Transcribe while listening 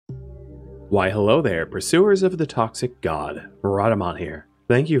Why hello there, pursuers of the toxic god. Radamon here.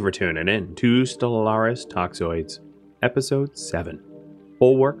 Thank you for tuning in to Stellaris Toxoids, Episode 7,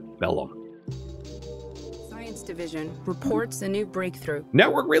 Bulwark, Bellum. Science Division reports a new breakthrough.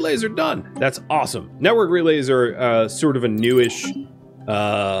 Network relays are done. That's awesome. Network relays are sort of a newish,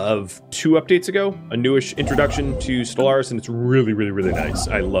 of 2 updates ago, a newish introduction to Stellaris, and it's really, really, really nice.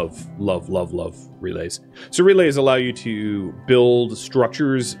 I love relays. So relays allow you to build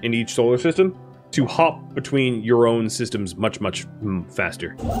structures in each solar system to hop between your own systems much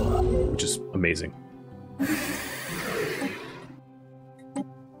faster, which is amazing.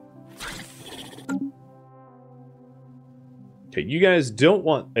 Okay, you guys don't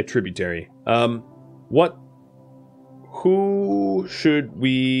want a tributary. Who should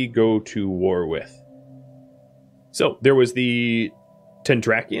we go to war with? So, there was the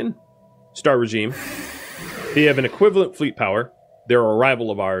Tendrakian Star Regime. They have an equivalent fleet power. They're a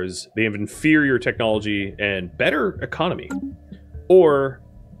rival of ours. They have inferior technology and better economy. Or,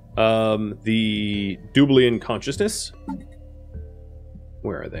 the Dublian Consciousness.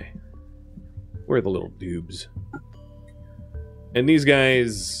 Where are they? Where are the little dubs? And these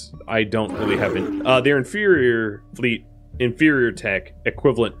guys, I don't really have it. They're inferior fleet, inferior tech,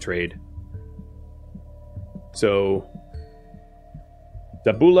 equivalent trade. So,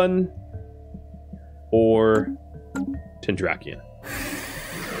 Dabulan or Tendrakian.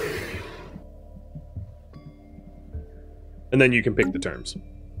 And then you can pick the terms.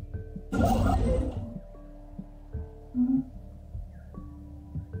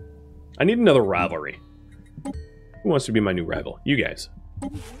 I need another rivalry. Who wants to be my new rival? You guys.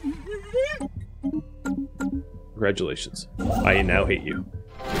 Congratulations. I now hate you.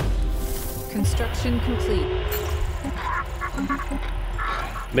 Construction complete.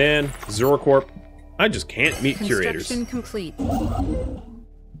 Man, Zorocorp, I just can't meet curators. Construction complete.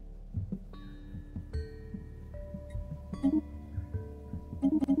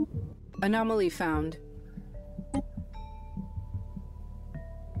 Anomaly found.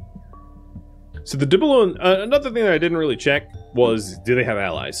 So the Dibbalon, another thing that I didn't really check was, do they have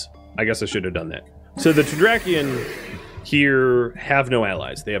allies? I guess I should have done that. So the Tendrakian here have no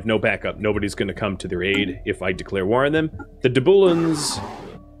allies. They have no backup. Nobody's going to come to their aid if I declare war on them. The Dibbalans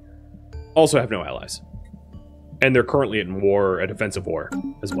also have no allies. And they're currently in war, a defensive war,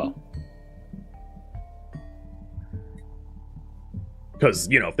 as well. Because,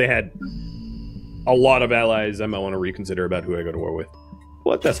 you know, if they had a lot of allies, I might want to reconsider about who I go to war with.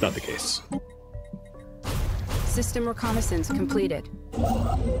 But that's not the case. System reconnaissance completed.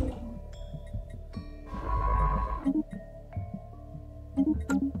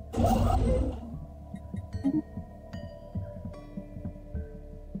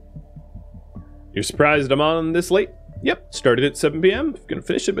 You're surprised I'm on this late? Yep, started at 7 p.m. Gonna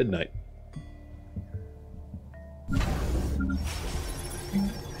finish at midnight.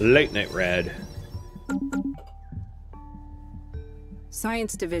 Late night rad.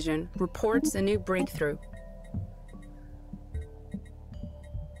 Science Division reports a new breakthrough.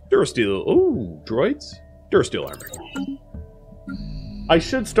 Durasteel. Ooh, droids? Durasteel armor. I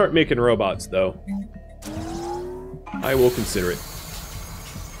should start making robots, though. I will consider it.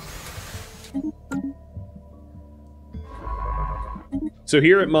 So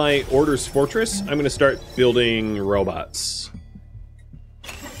here at my Orders Fortress, I'm going to start building robots.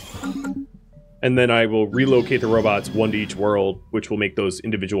 And then I will relocate the robots, one to each world, which will make those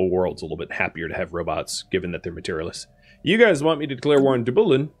individual worlds a little bit happier to have robots, given that they're materialists. You guys want me to declare war on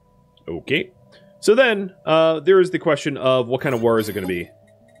Dubulan? Okay. So then, there is the question of what kind of war is it going to be?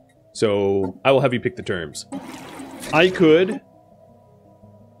 So, I will have you pick the terms. I could...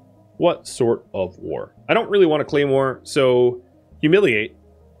 What sort of war? I don't really want to claim war, so... Humiliate.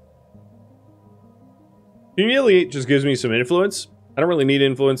 Humiliate just gives me some influence. I don't really need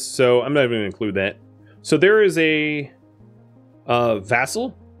influence, so I'm not even going to include that. So there is a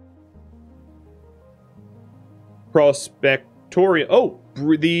vassal. Prospectoria. Oh,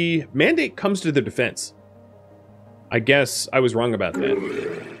 the mandate comes to the defense. I guess I was wrong about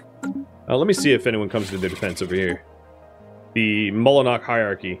that. Let me see if anyone comes to the defense over here. The Mullinok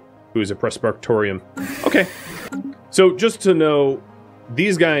hierarchy, who is a Prospectorium. Okay. So just to know,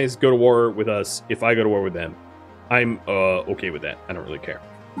 these guys go to war with us if I go to war with them. I'm okay with that. I don't really care.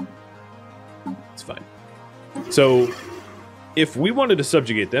 It's fine. So, if we wanted to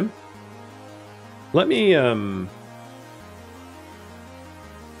subjugate them, let me,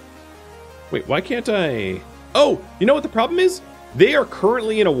 wait, why can't I... Oh, you know what the problem is? They are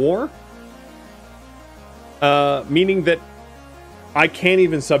currently in a war, meaning that I can't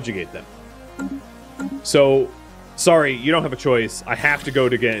even subjugate them. So, Sorry, you don't have a choice. I have to go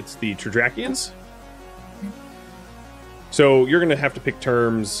against the Tradrakians. So you're going to have to pick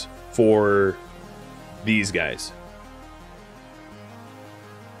terms for these guys.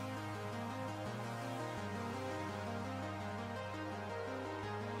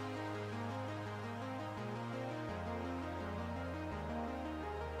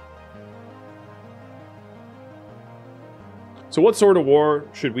 So what sort of war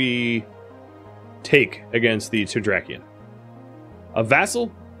should we take against the Tradrakian? A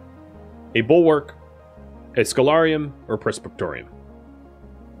vassal, a bulwark, a scholarium, or a presbyterium?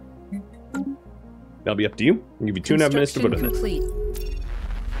 That'll be up to you. I'll give you 2.5 minutes to vote on complete.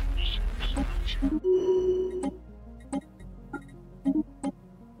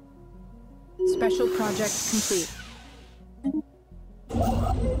 Special project complete.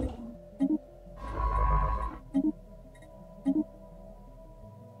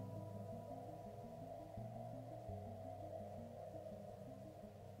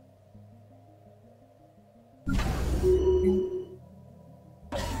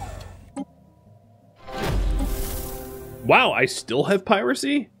 Wow, I still have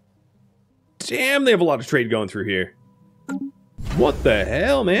piracy? Damn, they have a lot of trade going through here. What the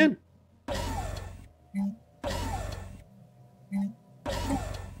hell, man?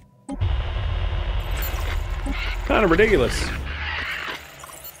 Kind of ridiculous.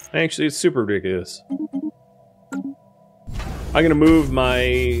 Actually, it's super ridiculous. I'm gonna move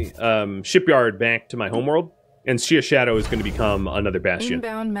my shipyard back to my homeworld, and Shia Shadow is gonna become another bastion.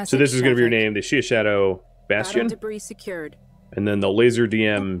 So this is gonna be your name, the Shia Shadow Bastion. Battle debris secured. And then the Laser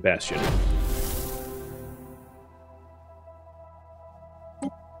DM Bastion.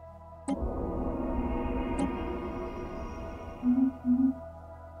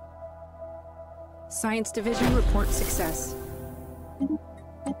 Science Division report success.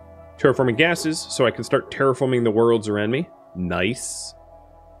 Terraforming gases, so I can start terraforming the worlds around me. Nice.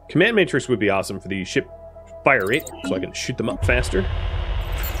 Command matrix would be awesome for the ship fire rate, so I can shoot them up faster.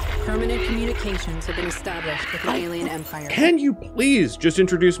 Permanent communications have been established with the alien empire. Can you please just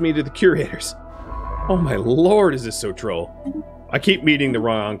introduce me to the curators? Oh my lord, is this so troll. I keep meeting the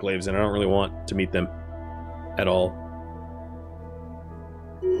wrong enclaves and I don't really want to meet them at all.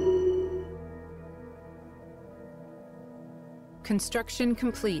 Construction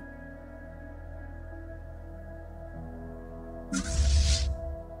complete.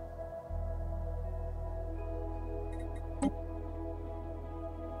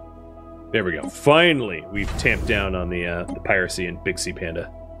 There we go. Finally, we've tamped down on the piracy and Big Sea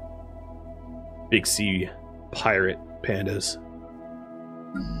Panda. Big Sea pirate pandas.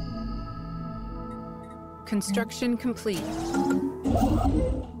 Construction complete.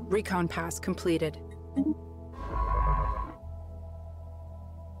 Recon pass completed.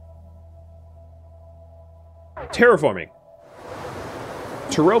 Terraforming.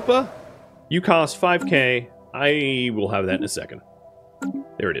 Taropa, you cost 5k. I will have that in a second.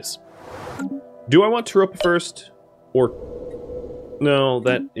 There it is. Do I want Taropa first? Or... No,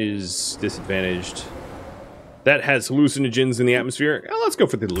 that is disadvantaged. That has hallucinogens in the atmosphere. Oh, let's go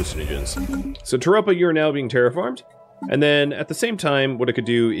for the hallucinogens. So Taropa, you're now being terraformed. And then at the same time, what I could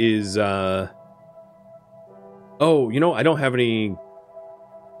do is... Oh, you know, I don't have any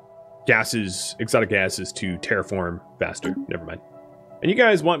gases, exotic gases to terraform faster. Never mind. And you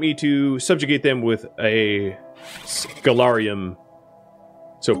guys want me to subjugate them with a scholarium.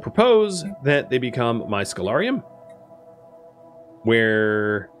 So propose that they become my scholarium,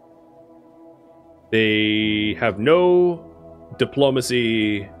 where they have no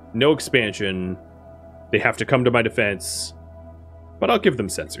diplomacy, no expansion. They have to come to my defense, but I'll give them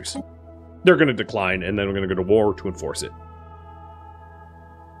sensors. They're going to decline, and then we're going to go to war to enforce it.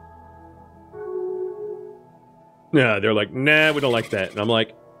 Yeah, they're like, nah, we don't like that. And I'm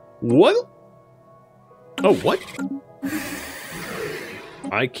like, what? Oh, what?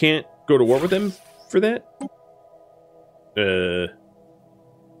 I can't go to war with them for that?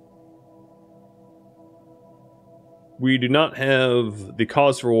 We do not have the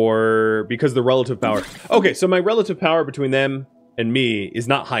cause for war because of the relative power. Okay, so my relative power between them and me is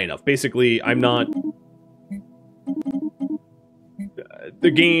not high enough. Basically, I'm not...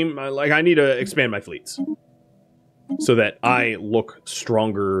 The game, like, I need to expand my fleets so that I look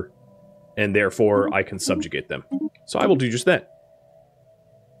stronger and therefore I can subjugate them. So I will do just that.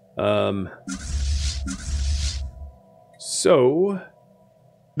 So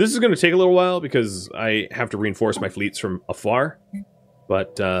this is going to take a little while because I have to reinforce my fleets from afar.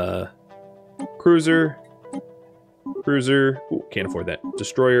 But cruiser, ooh, can't afford that.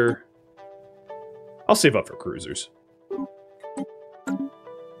 Destroyer. I'll save up for cruisers.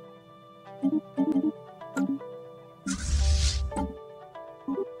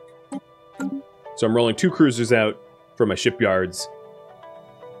 So I'm rolling 2 cruisers out for my shipyards.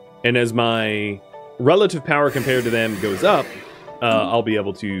 And as my relative power compared to them goes up, I'll be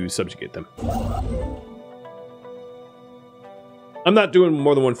able to subjugate them. I'm not doing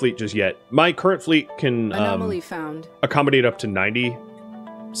more than 1 fleet just yet. My current fleet can accommodate up to 90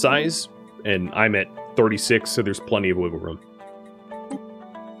 size, and I'm at 36, so there's plenty of wiggle room.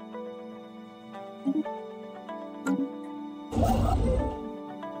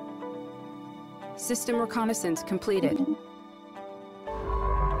 System reconnaissance completed.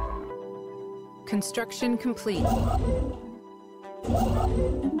 Construction complete.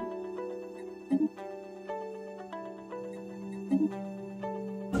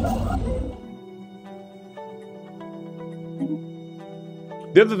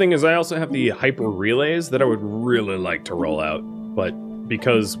 The other thing is I also have the hyper relays that I would really like to roll out, but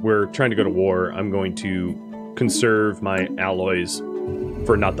because we're trying to go to war, I'm going to conserve my alloys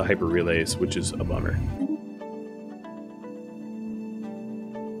for not the hyper relays, which is a bummer.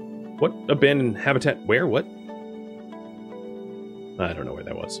 What abandoned habitat? Where? What? I don't know where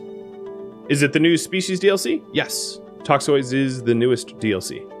that was. Is it the new Species DLC? Yes. Toxoids is the newest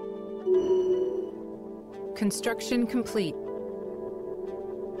DLC. Construction complete.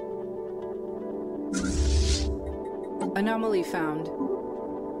 Anomaly found.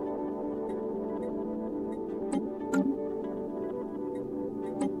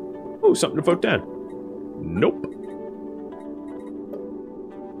 Oh, something to vote down. Nope.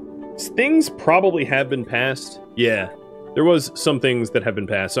 Things probably have been passed. Yeah, there was some things that have been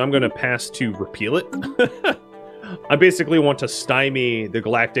passed, so I'm going to pass to repeal it. I basically want to stymie the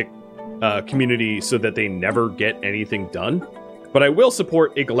galactic community so that they never get anything done. But I will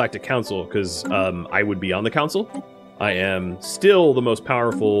support a galactic council, because I would be on the council. I am still the most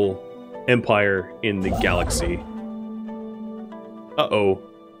powerful empire in the galaxy. Uh-oh.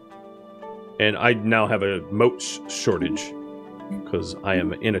 And I now have a moat shortage, because I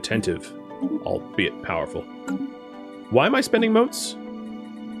am inattentive, albeit powerful. Why am I spending moats?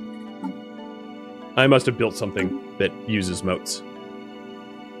 I must have built something that uses moats.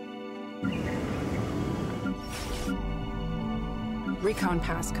 Recon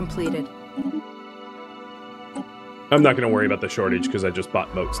pass completed. I'm not going to worry about the shortage because I just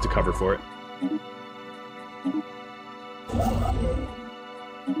bought moats to cover for it.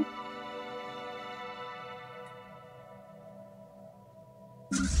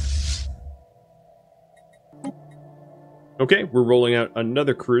 Okay, we're rolling out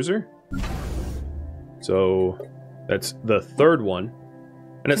another cruiser. So that's the 3rd one.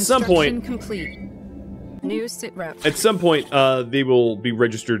 And at some point... complete. New sit rep. At some point, they will be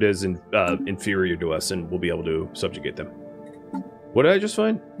registered as inferior to us, and we'll be able to subjugate them. What did I just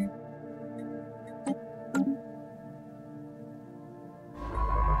find?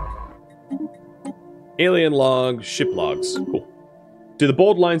 Alien log, ship logs. Cool. Do the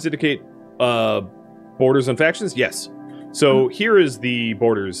bold lines indicate borders on factions? Yes. So here is the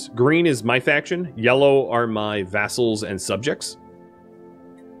borders. Green is my faction. Yellow are my vassals and subjects.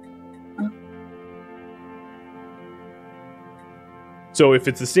 So if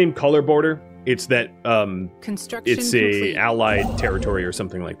it's the same color border, it's that it's a allied territory or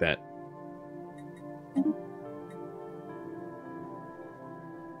something like that.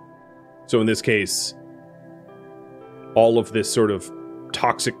 So in this case, all of this sort of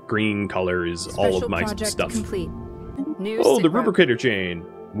toxic green color is all of my stuff. Complete. Oh, the rubricator chain.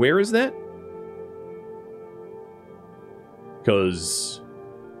 Where is that? Because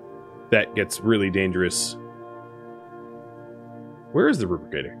that gets really dangerous. Where is the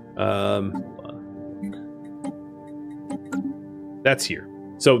rubricator? That's here.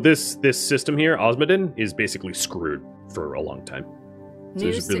 So this system here, Osmodin, is basically screwed for a long time. So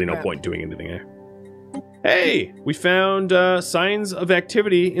there's really no point doing anything there. Hey! We found signs of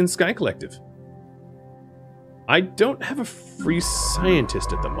activity in Sky Collective. I don't have a free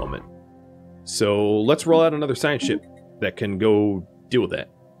scientist at the moment. So let's roll out another science ship that can go deal with that.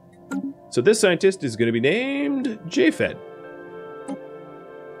 So this scientist is going to be named JFED.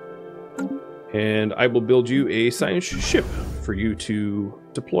 And I will build you a science ship for you to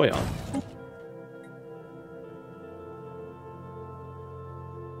deploy on.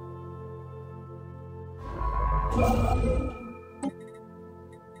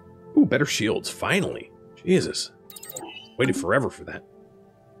 Ooh, better shields, finally. Jesus. Waited forever for that.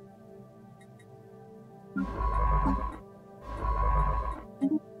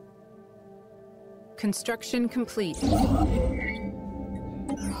 Construction complete.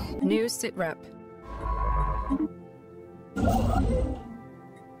 New sit rep.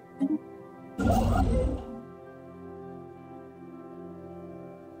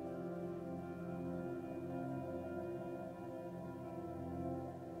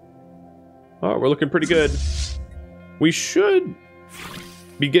 Oh, we're looking pretty good. We should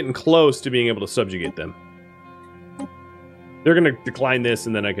be getting close to being able to subjugate them. They're going to decline this,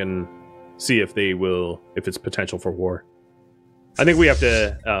 and then I can see if they will, if it's potential for war. I think we have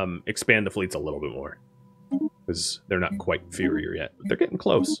to expand the fleets a little bit more, because they're not quite inferior yet. But they're getting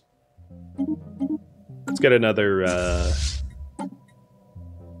close. Let's get another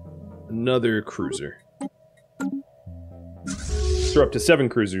cruiser. Throw up to 7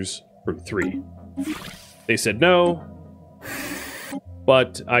 cruisers from 3. They said no,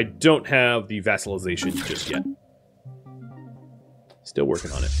 but I don't have the vassalization just yet. Still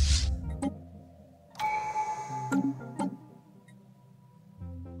working on it.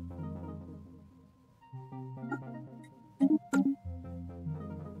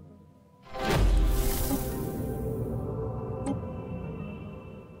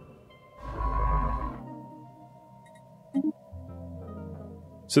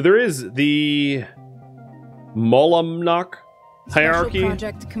 So there is the Bellum hierarchy. Special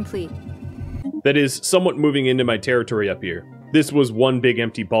project complete. That is somewhat moving into my territory up here. This was one big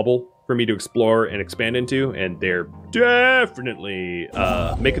empty bubble for me to explore and expand into, and they're definitely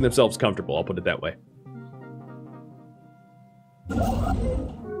making themselves comfortable, I'll put it that way.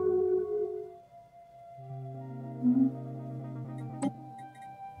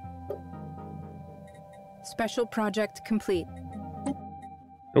 Special project complete.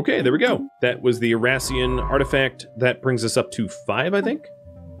 Okay, there we go. That was the Erassian artifact. That brings us up to 5, I think?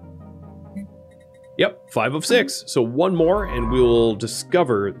 Yep, 5 of 6. So 1 more, and we'll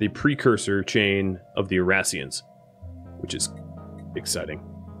discover the precursor chain of the Erassians, which is exciting.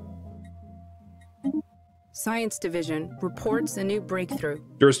 Science Division reports a new breakthrough.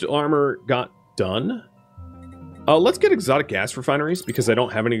 Durasteel armor got done. Let's get exotic gas refineries, because I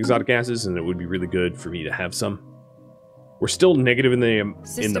don't have any exotic gases, and it would be really good for me to have some. We're still negative in the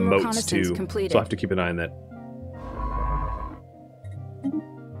moats, too, completed. so I have to keep an eye on that.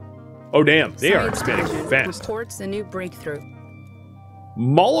 Oh, damn. They are expanding fast. Reports a new breakthrough.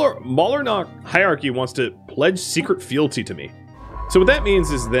 Maulernock hierarchy wants to pledge secret fealty to me. So what that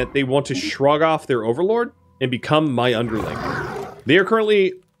means is that they want to shrug off their overlord and become my underling. They are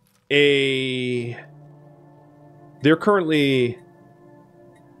currently a... They're currently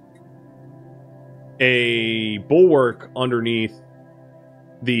a bulwark underneath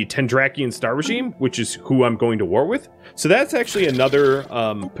the Tendrakian star regime, which is who I'm going to war with. So that's actually another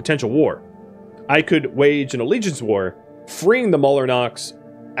potential war. I could wage an allegiance war, freeing the Maulernocks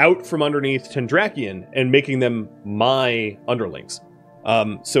out from underneath Tendrakian and making them my underlings.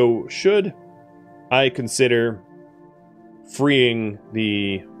 So should I consider freeing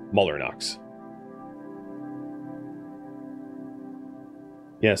the Maulernocks?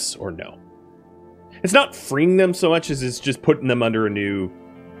 Yes or no? It's not freeing them so much as it's just putting them under a new,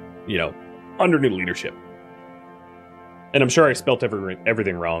 under new leadership. And I'm sure I spelt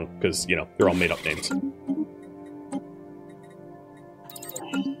everything wrong, because, they're all made-up names.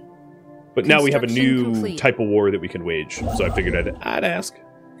 But now we have a new type of war that we can wage, so I figured I'd ask.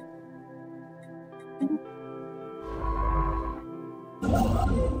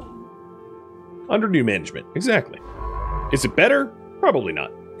 Under new management, exactly. Is it better? Probably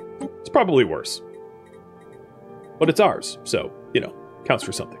not. It's probably worse. But it's ours, so, counts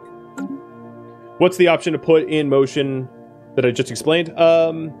for something. What's the option to put in motion that I just explained?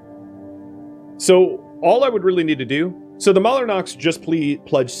 So, all I would really need to do... So, the Maulernocks just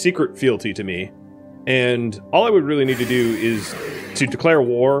pledged secret fealty to me, and all I would really need to do is to declare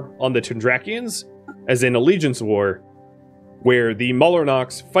war on the Tendrakians as an allegiance war, where the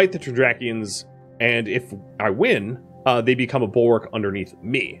Maulernocks fight the Tendrakians, and if I win, they become a bulwark underneath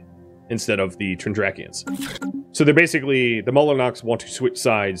me, instead of the Tendrakians. So they're basically, the Maulernocks want to switch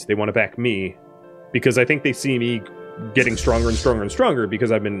sides, they want to back me, because I think they see me getting stronger and stronger and stronger,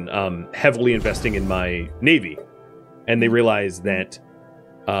 because I've been heavily investing in my navy. And they realize that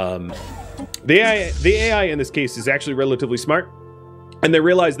the AI in this case is actually relatively smart, and they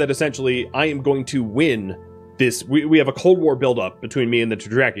realize that essentially I am going to win this. We have a Cold War buildup between me and the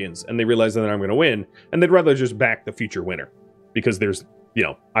Tendrakians, and they realize that I'm going to win, and they'd rather just back the future winner, because there's,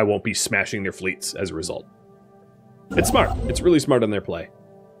 I won't be smashing their fleets as a result. It's smart. It's really smart on their play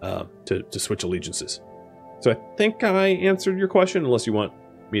to switch allegiances. So I think I answered your question, unless you want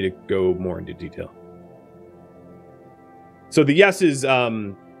me to go more into detail. So the yes is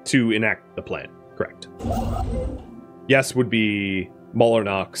to enact the plan, correct? Yes would be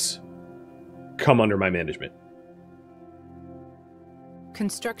Maulernocks come under my management.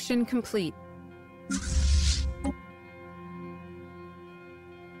 Construction complete.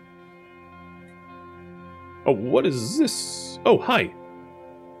 Oh, what is this? Oh, hi.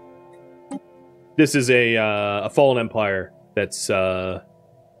 This is a fallen empire that's...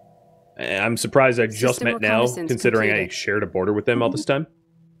 I'm surprised I just System met now, considering I completed. shared a border with them all this time.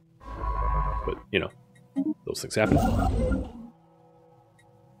 But, you know, those things happen.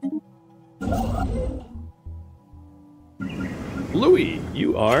 Louis,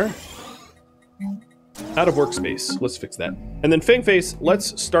 you are out of workspace. Let's fix that. And then Fangface,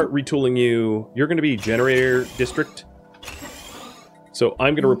 let's start retooling you. You're going to be generator district. So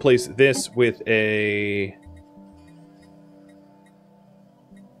I'm going to replace this with a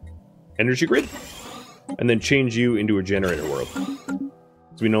energy grid, and then change you into a generator world.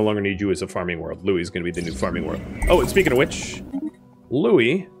 So we no longer need you as a farming world. Louis is going to be the new farming world. Oh, and speaking of which,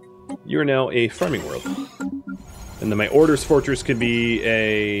 Louis, you're now a farming world. And then my orders fortress can be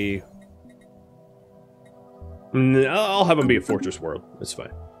a... I'll have him be a fortress world. That's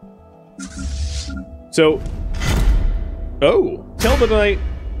fine. So... Oh! Tell the Knight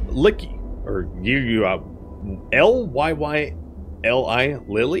Licky. Or you L-Y-Y-L-I?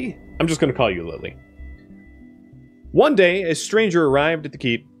 Lily? I'm just going to call you Lily. One day, a stranger arrived at the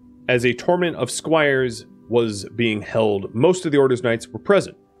keep. As a tournament of squires was being held, most of the Order's knights were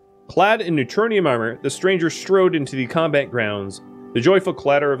present. Clad in neutronium armor, the stranger strode into the combat grounds. The joyful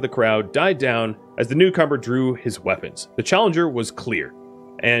clatter of the crowd died down as the newcomer drew his weapons. The challenger was clear,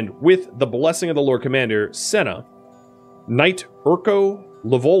 and with the blessing of the Lord Commander, Senna, Knight Urko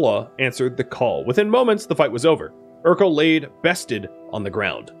Lavola answered the call. Within moments, the fight was over. Urko laid bested on the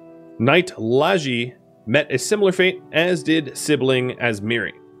ground. Knight Laji met a similar fate, as did sibling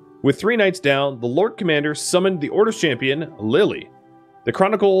Asmiri. With 3 knights down, the Lord Commander summoned the Order's champion, Lily. The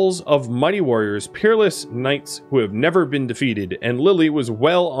chronicles of mighty warriors, peerless knights who have never been defeated, and Lily was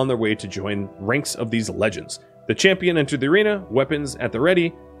well on their way to join ranks of these legends. The champion entered the arena, weapons at the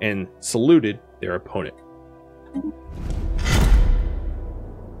ready, and saluted their opponent.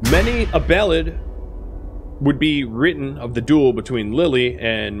 Many a ballad would be written of the duel between Lily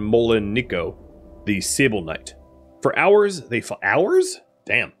and Molin Nico, the Sable Knight. For hours, they fought. Hours?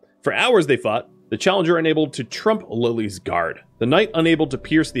 Damn. For hours they fought, the challenger unable to trump Lily's guard, the knight unable to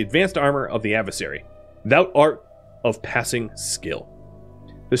pierce the advanced armor of the adversary. Thou art of passing skill.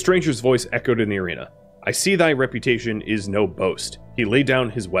 The stranger's voice echoed in the arena. I see thy reputation is no boast. He laid down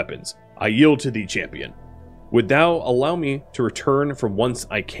his weapons. I yield to thee, champion. Would thou allow me to return from whence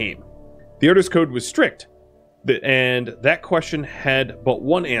I came? The Order's code was strict, and that question had but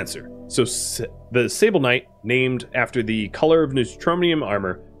one answer. So the Sable Knight, named after the color of neutronium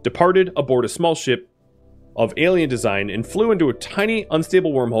armor, departed aboard a small ship of alien design and flew into a tiny,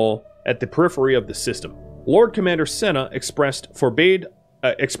 unstable wormhole at the periphery of the system. Lord Commander Senna expressly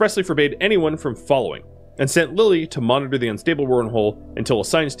forbade anyone from following, and sent Lily to monitor the unstable wormhole until a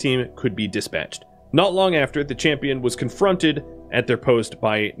science team could be dispatched. Not long after, the champion was confronted at their post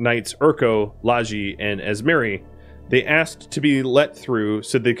by Knights Urko, Laji, and Asmiri. They asked to be let through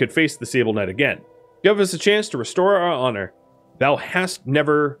so they could face the Sable Knight again. Give us a chance to restore our honor. Thou hast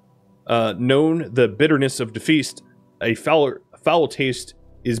never known the bitterness of defeat. A foul taste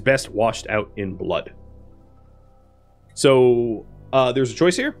is best washed out in blood. So, there's a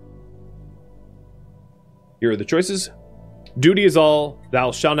choice here. Here are the choices. Duty is all,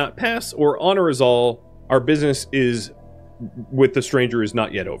 thou shalt not pass, or honor is all, our business is with the stranger is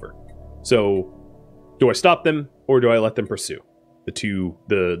not yet over. So, do I stop them, or do I let them pursue?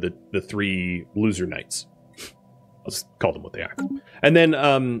 The 3 loser knights. I'll just call them what they are. And then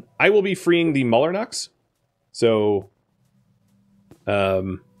I will be freeing the Mullernox. So,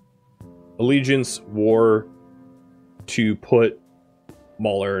 Allegiance War to put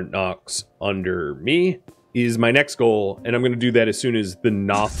Mullernox under me is my next goal, and I'm going to do that as soon as the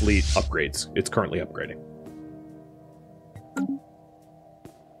Na fleet upgrades. It's currently upgrading.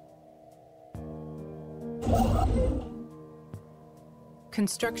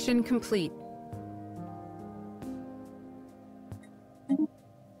 Construction complete.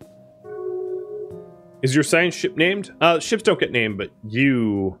 Is your science ship named? Ships don't get named, but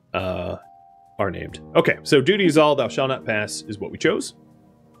you are named. Okay, so duty is all, thou shalt not pass is what we chose.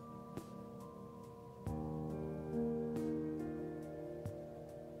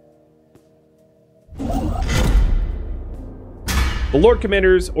 The Lord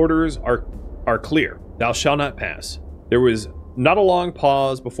Commander's orders are clear. Thou shalt not pass. There was not a long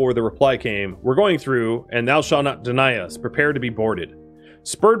pause before the reply came. We're going through, and thou shalt not deny us. Prepare to be boarded.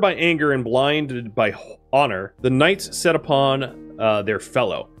 Spurred by anger and blinded by honor, the knights set upon their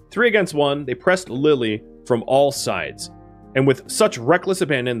fellow. 3 against 1, they pressed Lily from all sides, and with such reckless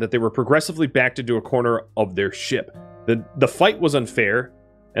abandon that they were progressively backed into a corner of their ship. The fight was unfair,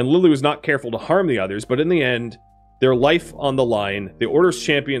 and Lily was not careful to harm the others, but in the end, their life on the line, the Order's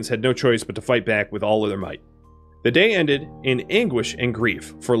champions had no choice but to fight back with all of their might. The day ended in anguish and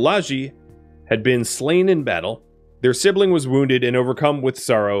grief, for Laji had been slain in battle, their sibling was wounded and overcome with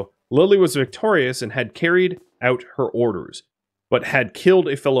sorrow, Lily was victorious and had carried out her orders, but had killed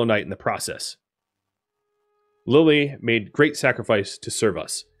a fellow knight in the process. Lily made great sacrifice to serve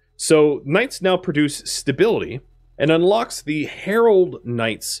us. So, knights now produce stability and unlocks the Herald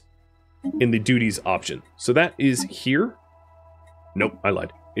Knights in the duties option. So that is here. Nope, I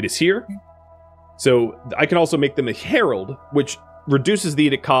lied. It is here. So I can also make them a Herald, which reduces the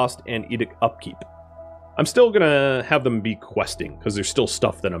edict cost and edict upkeep. I'm still going to have them be questing, because there's still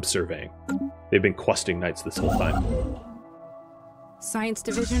stuff that I'm surveying. They've been questing knights this whole time. Science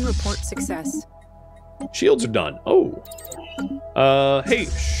Division report success. Shields are done. Oh. Hey,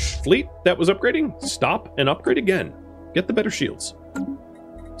 fleet that was upgrading, stop and upgrade again. Get the better shields.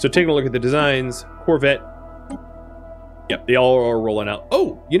 So taking a look at the designs, Corvette. Yep, they all are rolling out.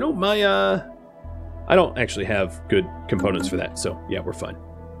 Oh, you know, my, I don't actually have good components for that, so yeah, we're fine.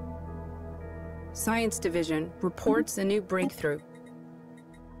 Science Division reports a new breakthrough.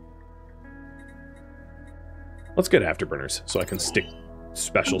 Let's get afterburners so I can stick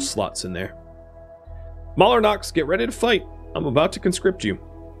special slots in there. Malarnox, get ready to fight. I'm about to conscript you.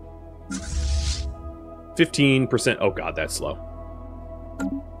 15%. Oh god, that's slow.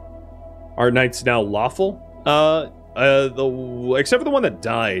 Are knights now lawful? Except for the one that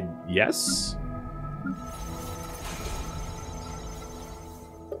died, yes?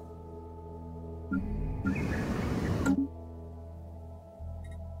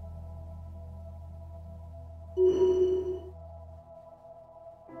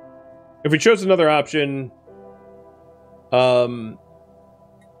 If we chose another option, I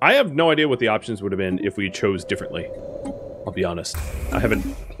have no idea what the options would have been if we chose differently. I'll be honest. I haven't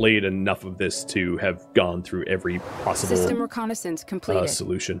played enough of this to have gone through every possible System reconnaissance completed.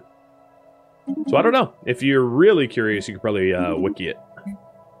 Solution. So I don't know. If you're really curious, you could probably wiki it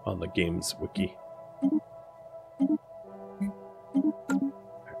on the game's wiki.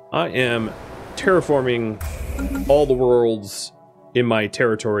 I am terraforming all the worlds in my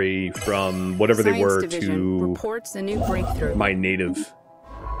territory from whatever Science they were Division to reports a new breakthrough. my native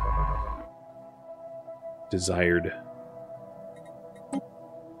desired.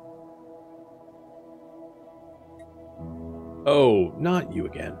 Oh, not you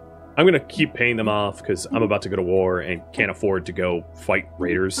again. I'm going to keep paying them off because I'm about to go to war and can't afford to go fight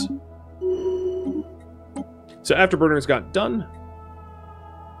raiders. So afterburners got done.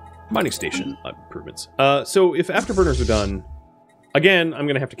 Mining station improvements. So if afterburners are done, again, I'm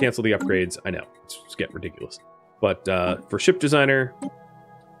going to have to cancel the upgrades. I know, it's getting ridiculous. But for ship designer...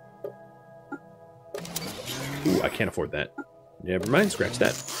 Ooh, I can't afford that. Never mind, scratch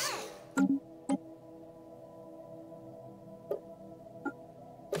that.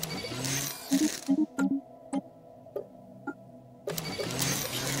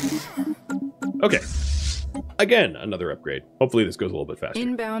 Okay. Again, another upgrade. Hopefully this goes a little bit faster.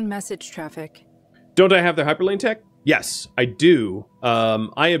 Inbound message traffic. Don't I have the hyperlane tech? Yes, I do.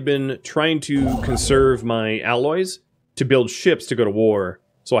 I have been trying to conserve my alloys to build ships to go to war,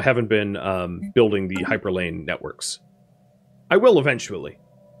 so I haven't been building the hyperlane networks. I will eventually,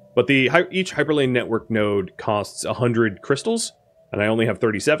 but each hyperlane network node costs 100 crystals, and I only have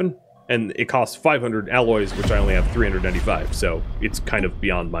 37, and it costs 500 alloys, which I only have 395, so it's kind of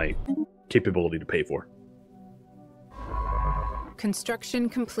beyond my capability to pay for. Construction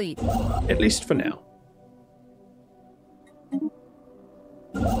complete. At least for now.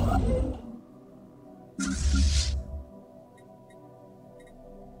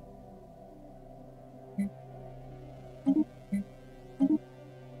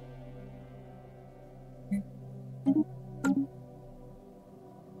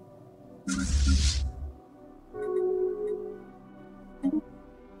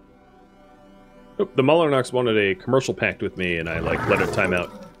 The Malarnox wanted a commercial pact with me, and I, like, let it time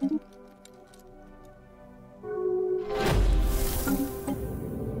out.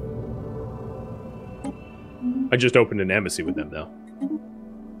 I just opened an embassy with them, though.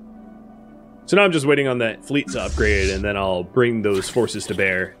 So now I'm just waiting on that fleet to upgrade, and then I'll bring those forces to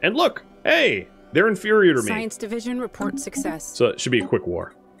bear. And look! Hey! They're inferior to me. Science Division reports success. So it should be a quick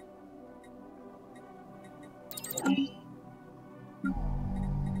war.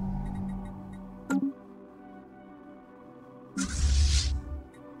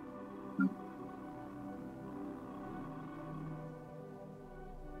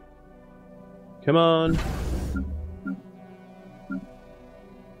 Come on.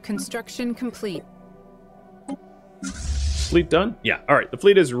 Construction complete. Fleet done? Yeah, alright. The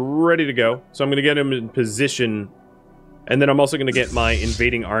fleet is ready to go. So I'm going to get him in position And then I'm also going to get my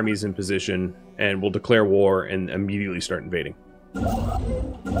invading armies in position, and we'll declare war and immediately start invading.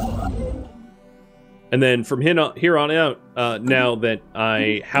 And then from here on out, now that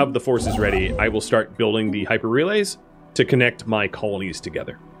I have the forces ready, I will start building the hyper relays to connect my colonies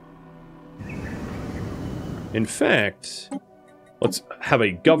together. In fact, let's have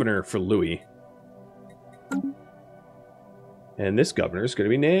a governor for Louis. And this governor is going to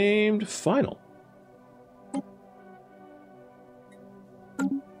be named Final.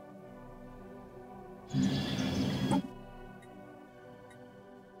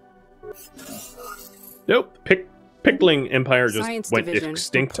 Nope. Pickling Empire just Science went Division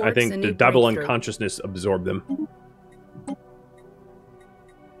extinct. I reports think a the new double breakthrough. unconsciousness absorbed them.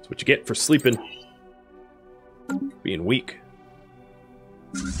 That's what you get for sleeping. Being weak.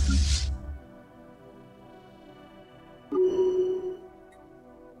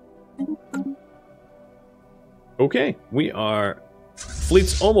 Okay, we are...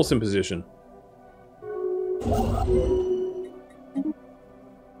 Fleet's almost in position.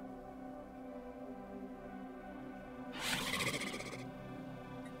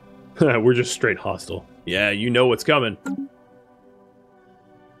 We're just straight hostile. Yeah, you know what's coming.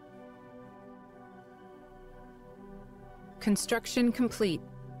 Construction complete.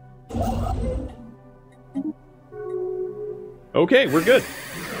 Okay, we're good.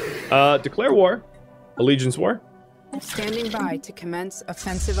 Declare war. Allegiance war. Standing by to commence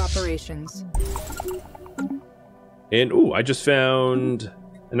offensive operations. And, ooh, I just found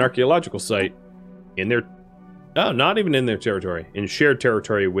an archaeological site in their... Oh, not even in their territory. In shared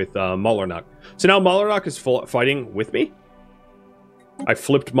territory with Mollarnock. So now Mollarnock is fighting with me? I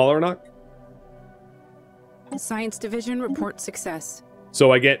flipped Mollarnock? Science Division reports success.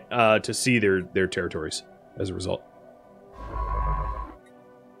 So I get to see their territories as a result.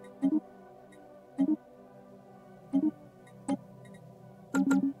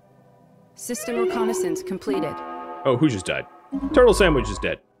 System reconnaissance completed. Oh, who just died? Turtle Sandwich is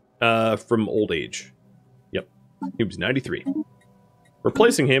dead. From old age. Yep. He was 93.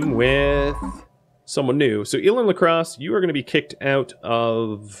 Replacing him with someone new. So Elon Lacrosse, you are going to be kicked out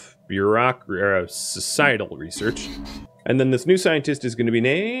of societal research. And then this new scientist is going to be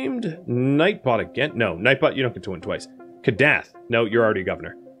named Nightbot again. No, Nightbot, you don't get to win twice. Kadath. No, you're already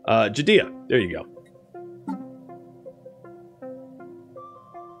governor. Judea. There you go.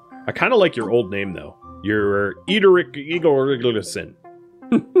 I kind of like your old name, though. You're Ederic Igoriglisson.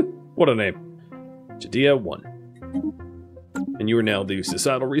 What a name. Judea 1. And you are now the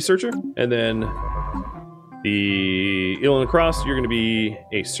societal researcher. And then the Elon Cross, you're going to be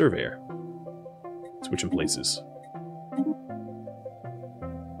a surveyor. Switching places.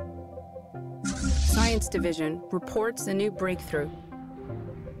 Science Division reports a new breakthrough.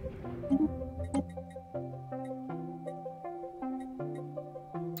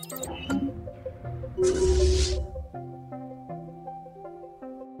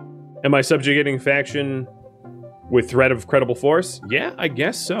 Am I subjugating faction with threat of credible force? Yeah, I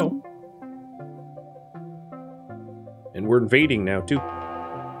guess so. And we're invading now, too.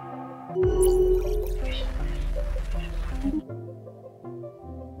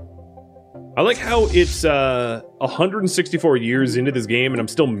 I like how it's 164 years into this game and I'm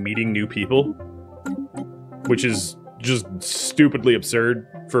still meeting new people. Which is just stupidly absurd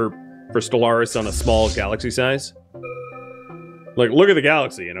for Stellaris on a small galaxy size. Like, look at the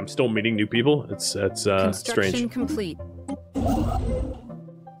galaxy, and I'm still meeting new people. It's Construction strange. complete.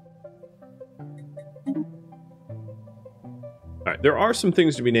 Alright, there are some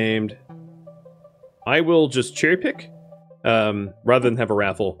things to be named. I will just cherry pick, rather than have a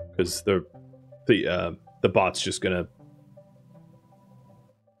raffle, because the bot's just gonna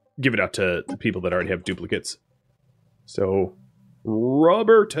give it out to the people that already have duplicates. So,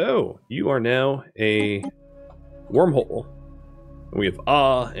 Roberto, you are now a wormhole. And we have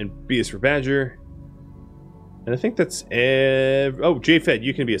and B is for Badger. And I think that's oh, JFed,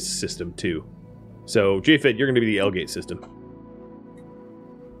 you can be a system too. So JFed, you're going to be the L-Gate system.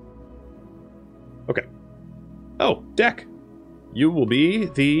 Okay. Oh, Deck. You will be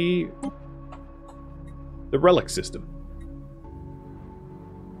the Relic system.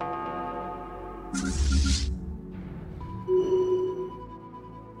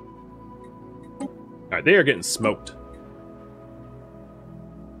 Alright, they are getting smoked.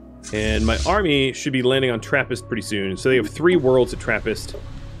 And my army should be landing on Trappist pretty soon. So they have 3 worlds at Trappist.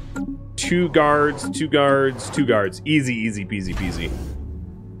 2 guards, 2 guards, 2 guards. Easy, easy, peasy, peasy.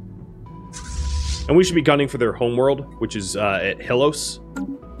 And we should be gunning for their homeworld, which is at Helos.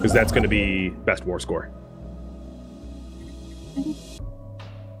 Because that's going to be best war score.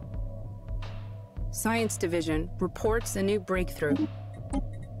 Science Division reports a new breakthrough.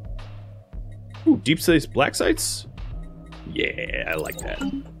 Ooh, deep space black sites? Yeah, I like that.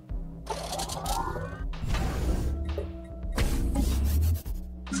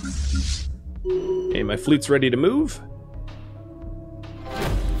 Okay, my fleet's ready to move.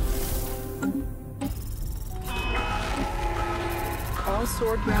 All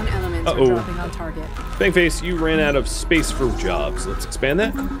sword ground elements are dropping on target. Bangface, you ran out of space for jobs. Let's expand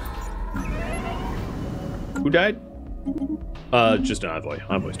that. Who died? Just an envoy.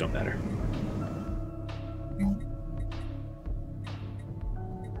 Envoys don't matter.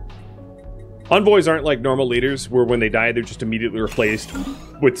 Envoys aren't like normal leaders, where when they die, they're just immediately replaced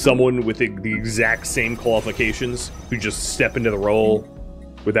with someone with the exact same qualifications, who just step into the role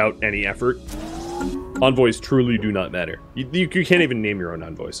without any effort. Envoys truly do not matter. You can't even name your own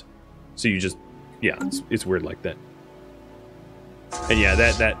envoys. So you just... Yeah, it's weird like that. And yeah,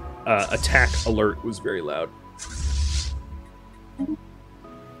 that attack alert was very loud.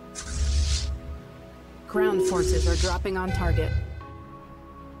 Ground forces are dropping on target.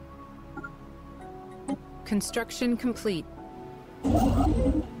 Construction complete.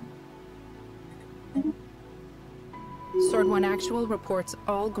 Sword 1 Actual reports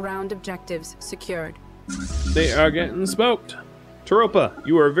all ground objectives secured. They are getting smoked. Taropa,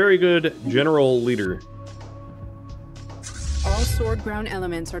 you are a very good general leader. All sword ground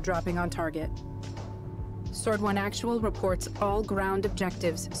elements are dropping on target. Sword 1 Actual reports all ground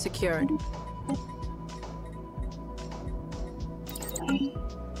objectives secured.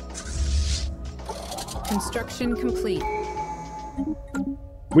 Construction complete.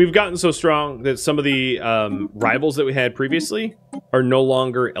 We've gotten so strong that some of the rivals that we had previously are no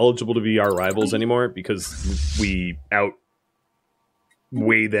longer eligible to be our rivals anymore because we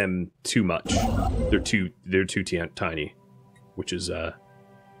outweigh them too much. They're too tiny, which is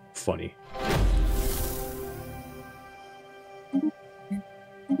funny.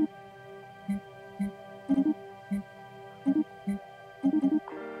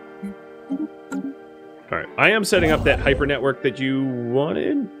 Alright, I am setting up that hyper network that you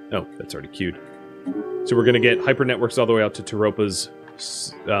wanted. Oh, that's already queued. So we're going to get hyper networks all the way out to Taropa's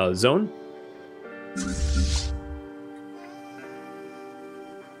zone.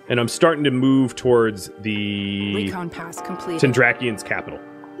 And I'm starting to move towards the Recon pass completed. Tendrakian's capital.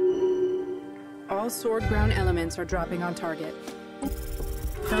 All sword ground elements are dropping on target.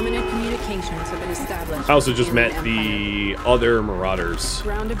 Permanent communications have been established. I also just met Empire. the other Marauders.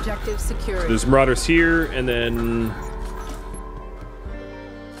 Ground objective secured. So there's Marauders here, and then...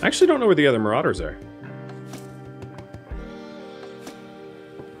 I actually don't know where the other Marauders are.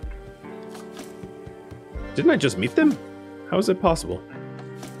 Didn't I just meet them? How is it possible?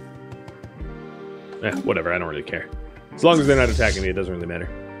 Whatever, I don't really care. As long as they're not attacking me, it doesn't really matter.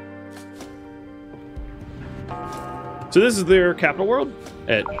 So this is their capital world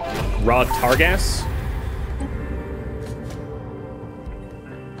at Rod Targas.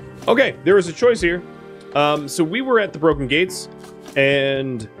 Okay, there was a choice here. So we were at the Broken Gates,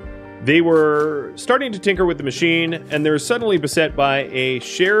 and they were starting to tinker with the machine, and they're suddenly beset by a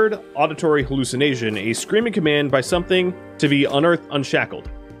shared auditory hallucination, a screaming command by something to be unearthed unshackled.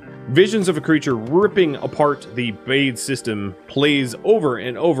 Visions of a creature ripping apart the Bade system plays over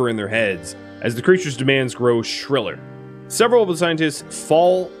and over in their heads as the creature's demands grow shriller. Several of the scientists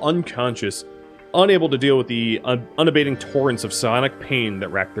fall unconscious, unable to deal with the unabating torrents of psionic pain that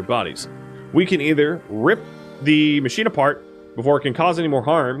rack their bodies. We can either rip the machine apart before it can cause any more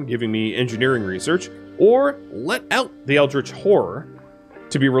harm, giving me engineering research, or let out the eldritch horror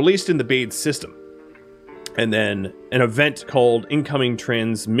to be released in the Bade system. And then an event called Incoming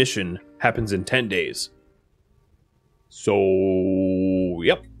Transmission happens in 10 days. So,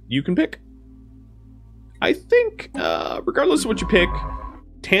 yep, you can pick. I think, regardless of what you pick,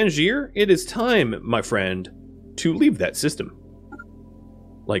 Tangier, it is time, my friend, to leave that system.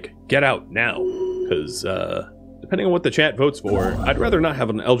 Like, get out now, because, depending on what the chat votes for, I'd rather not have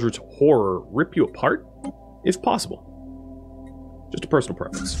an eldritch horror rip you apart, if possible. Just a personal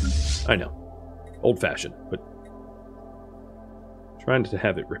preference. I know. Old-fashioned, but trying to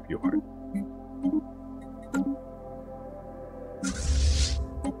have it rip you apart.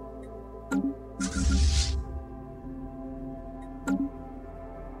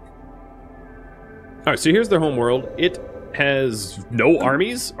 Alright, so here's their homeworld. It has no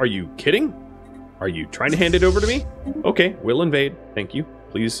armies? Are you kidding? Are you trying to hand it over to me? Okay, we'll invade. Thank you.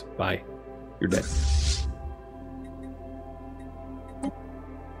 Please, bye. You're dead.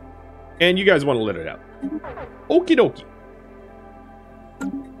 And you guys want to let it out. Okie dokie.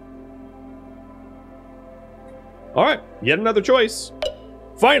 Alright, yet another choice.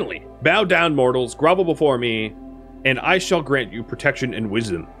 Finally, bow down, mortals, grovel before me, and I shall grant you protection and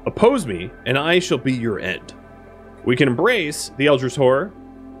wisdom. Oppose me, and I shall be your end. We can embrace the Eldritch Horror.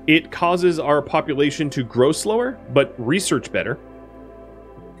 It causes our population to grow slower, but research better.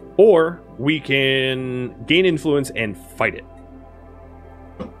 Or we can gain influence and fight it.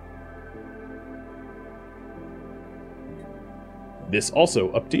 This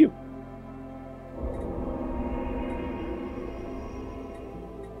also up to you.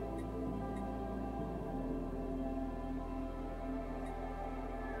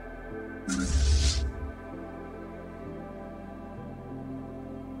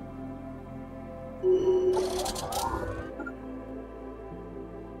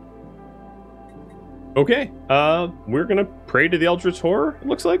 Okay, we're gonna pray to the Eldritch Horror, it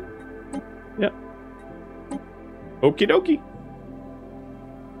looks like. Yeah. Okie dokie.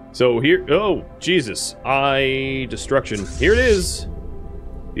 So here, oh, Jesus. Destruction. Here it is.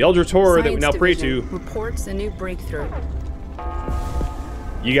 The Eldritch Horror that we now pray to. Reports a new breakthrough.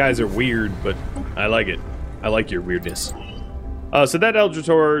 You guys are weird, but I like it. I like your weirdness. So that Eldritch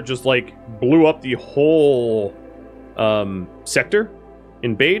Horror just, like, blew up the whole, sector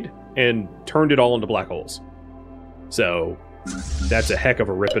in Bade and turned it all into black holes. So, that's a heck of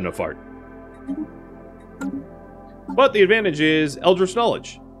a rip and a fart. But the advantage is Eldritch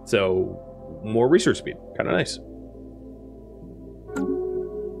Knowledge. So, more research speed. Kind of nice.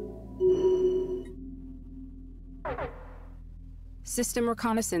 System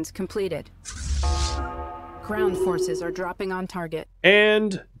reconnaissance completed. Ground forces are dropping on target.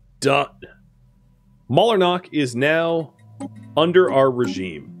 And done. Malarnock is now under our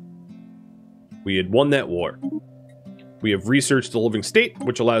regime. We had won that war. We have researched the living state,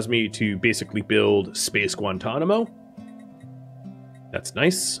 which allows me to basically build Space Guantanamo. That's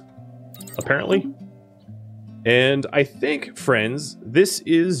nice, apparently. And I think, friends, this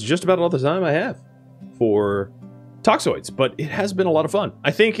is just about all the time I have for Toxoids, but it has been a lot of fun. I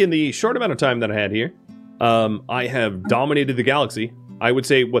think in the short amount of time that I had here, I have dominated the galaxy. I would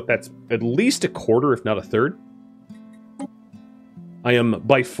say, that's at least a quarter, if not a third. I am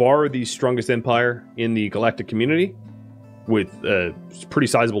by far the strongest empire in the galactic community, with a pretty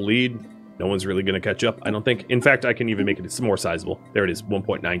sizable lead. No one's really going to catch up, I don't think. In fact, I can even make it more sizable. There it is,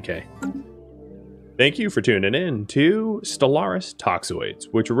 1.9k. Thank you for tuning in to Stellaris Toxoids,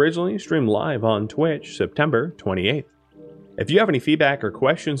 which originally streamed live on Twitch September 28th. If you have any feedback or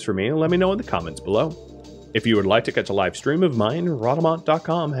questions for me, let me know in the comments below. If you would like to catch a live stream of mine,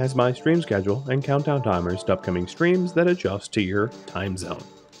 Rhodomont.com has my stream schedule and countdown timers to upcoming streams that adjust to your time zone.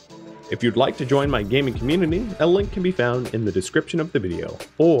 If you'd like to join my gaming community, a link can be found in the description of the video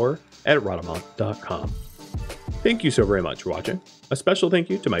or at Rhodomont.com. Thank you so very much for watching. A special thank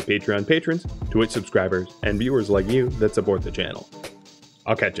you to my Patreon patrons, Twitch subscribers, and viewers like you that support the channel.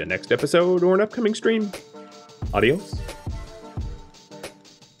 I'll catch you next episode or an upcoming stream. Adios.